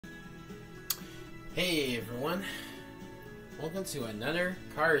Hey everyone, welcome to another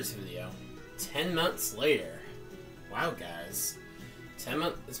Cars video. 10 months later. Wow guys.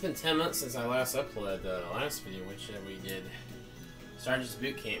 It's been 10 months since I last uploaded the last video, which we did Sarge's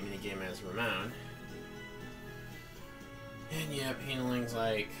boot camp minigame as Ramon. And yep, handling's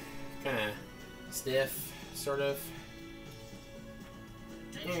like kinda stiff, sort of.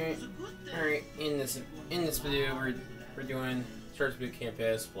 Alright, in this video we're doing Sarge's boot camp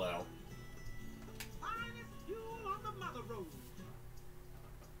as Flow.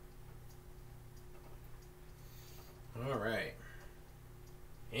 Alright.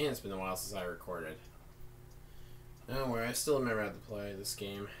 And it's been a while since I recorded. Don't worry, I still remember how to play this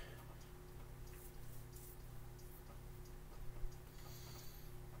game.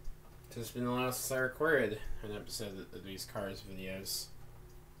 It's been a while since I recorded an episode of these Cars videos.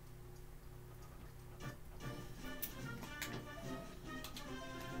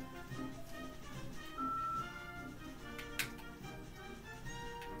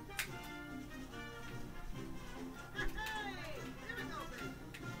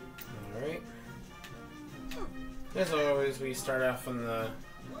 Alright. As always, we start off on the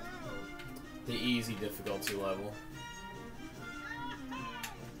easy difficulty level.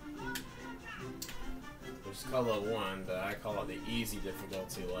 Which is called level 1, but I call it the easy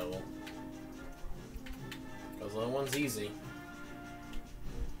difficulty level. Because level 1's easy.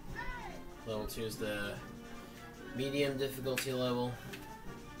 Level 2 is the medium difficulty level.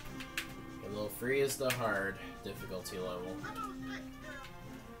 And level 3 is the hard difficulty level.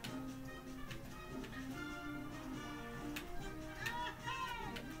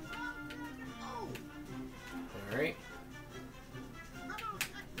 Alright.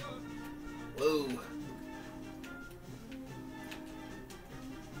 Whoa.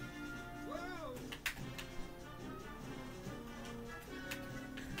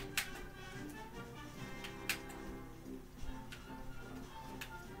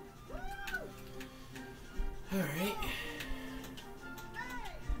 Alright.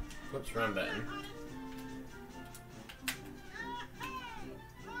 Whoops, run button.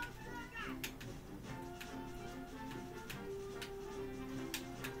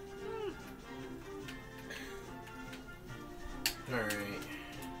 Alright.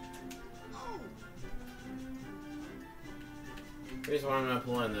 Here's why I'm not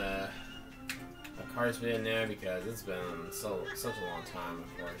pulling a Cars video now, because it's been such a long time,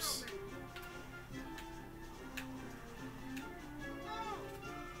 of course.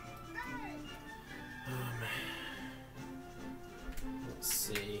 Let's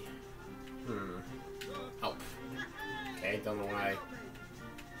see. Oh. Okay, don't know why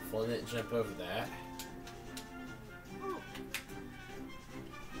Flo didn't jump over that.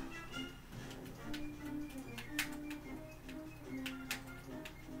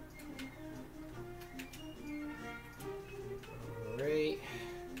 Alright.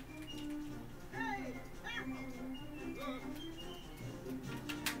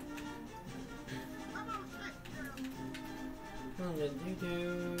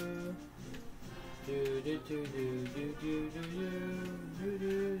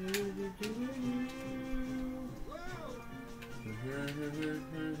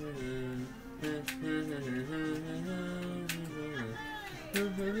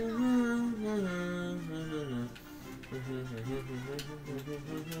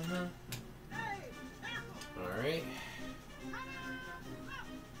 Alright.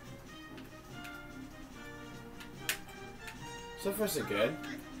 So far so good.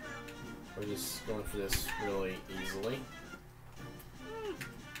 We're just going for this really easily.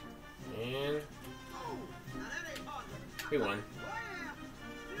 And we won.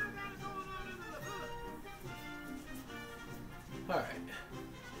 Alright.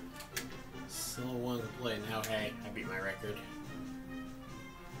 Still one to play now. Hey, I beat my record.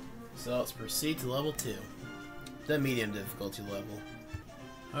 So let's proceed to level 2. The medium difficulty level.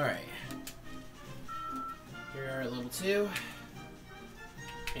 Alright. Here we are at level 2.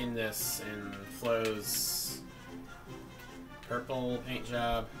 In Flo's purple paint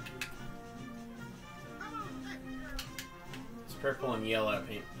job. It's purple and yellow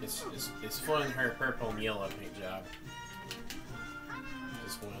paint. It's Flo in her purple and yellow paint job.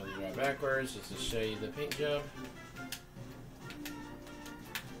 Just wanted to drive backwards just to show you the paint job.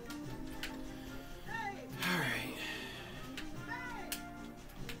 Alright.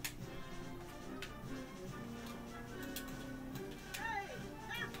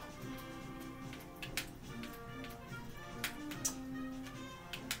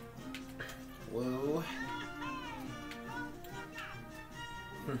 Whoa.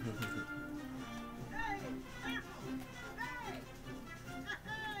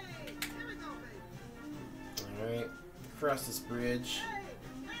 across this bridge.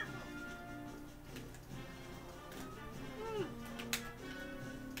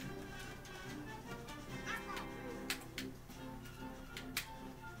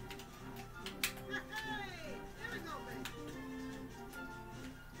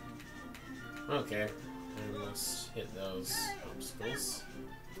 Okay, I must hit those obstacles.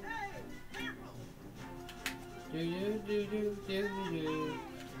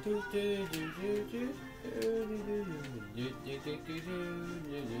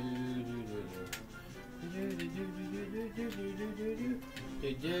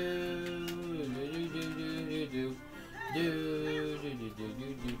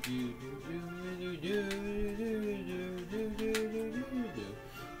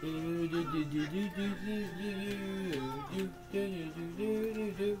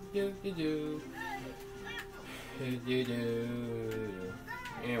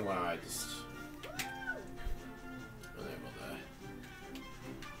 And wow, I just unable to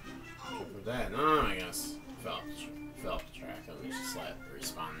jump with that. No, I guess fell off the track. Let me just let it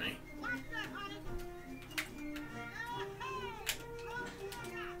respawn me.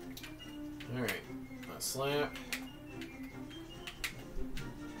 Alright, a slap.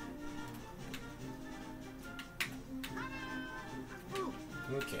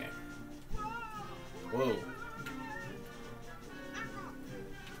 Okay. Whoa.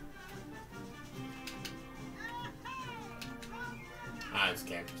 Just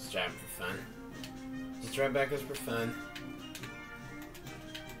can't just drive for fun. Just drive back for fun.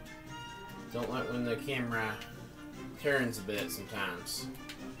 Don't like when the camera turns a bit sometimes.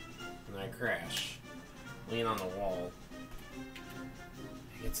 And I crash. Lean on the wall.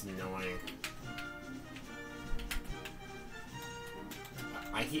 It's annoying.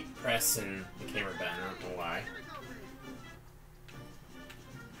 I keep pressing the camera button, I don't know why.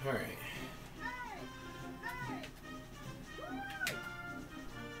 Alright.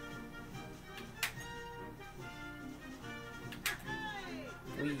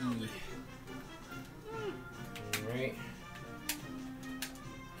 Alright.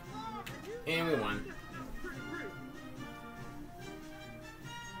 And we won.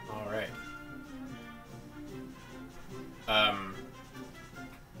 Alright.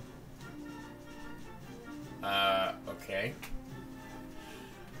 Okay.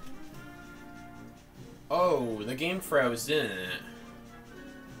 Oh, the game froze, didn't it?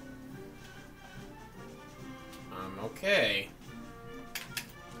 Okay.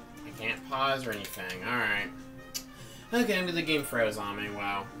 I can't pause or anything. Alright. Okay, maybe the game froze on me.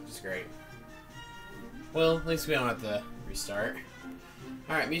 Wow. Which is great. Well, at least we don't have to restart.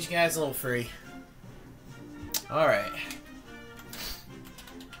 Alright, meet you guys a little free. Alright.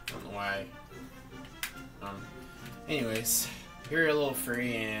 Don't know why. Anyways, you're a little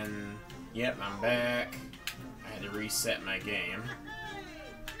free and yep, I'm back. I had to reset my game.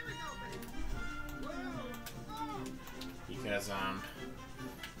 Because,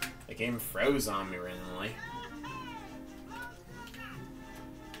 the game froze on me randomly.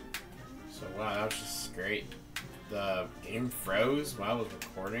 So, wow, that was just great. The game froze while I was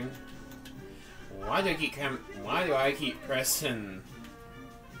recording. Why do I keep pressing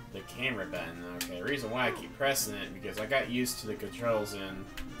the camera button? Okay, the reason why I keep pressing it because I got used to the controls in,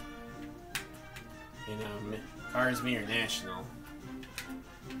 you know, Cars Me or National.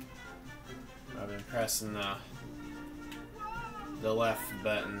 I've been pressing the left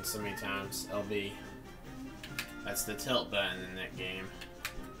button so many times. LB. That's the tilt button in that game.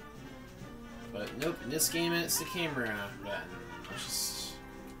 But nope, in this game it's the camera button. I just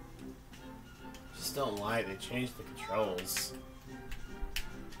don't like they changed the controls.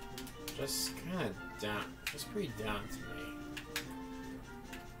 Just kind of down, just pretty down to me.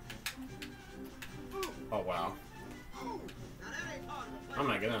 Oh wow. Oh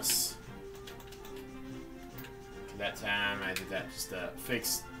my goodness. That time I did that just to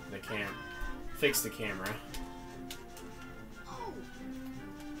fix the camera.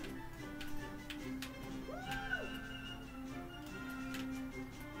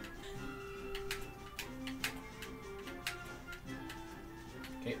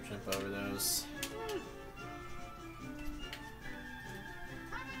 Okay, jump over those.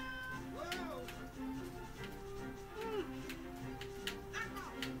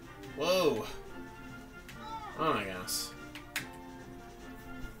 Whoa! Oh my gosh.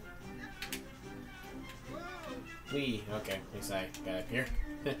 Wee, okay, at least I got up here.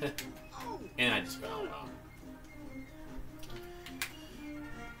 And I just fell off.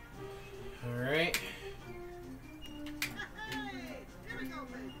 Alright.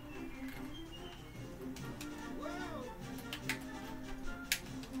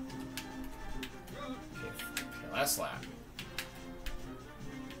 last lap.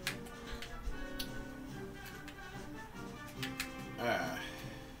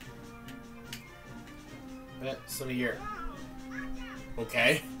 But some of your...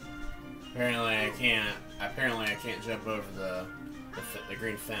 Okay. Apparently I can't. Apparently I can't jump over the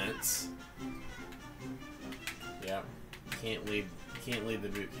green fence. Yep. Can't leave the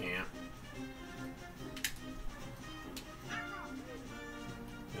boot camp.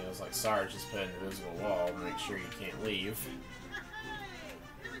 You know, it's like Sarge just put an invisible wall to make sure you can't leave.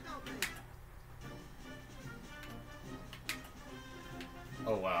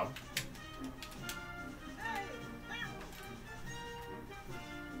 Oh wow.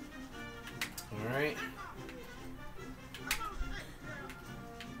 Alright.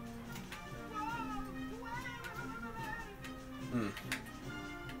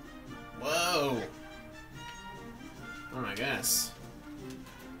 Whoa! Oh my goodness.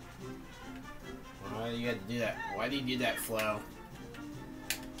 Why do you have to do that? Why do you do that, Flo?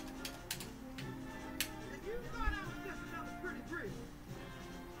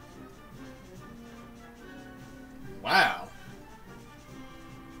 Wow.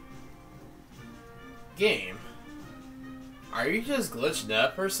 Game. Are you just glitched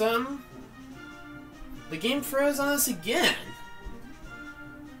up or something? The game froze on us again.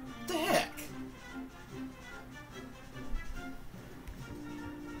 What the heck?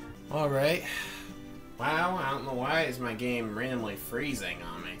 Alright. Wow, I don't know why is my game randomly freezing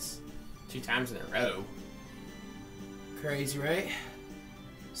on me 2 times in a row. Crazy, right?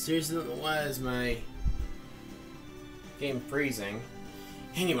 Seriously, don't know why is my game freezing.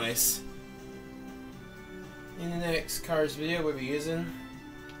 Anyways, in the next Cars video, we'll be using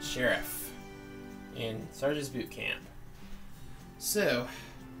Sheriff in Sarge's Boot Camp. So,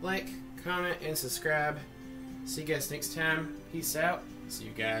 like, comment, and subscribe. See you guys next time. Peace out. See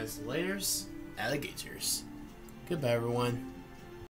you guys later. Alligators. Goodbye, everyone.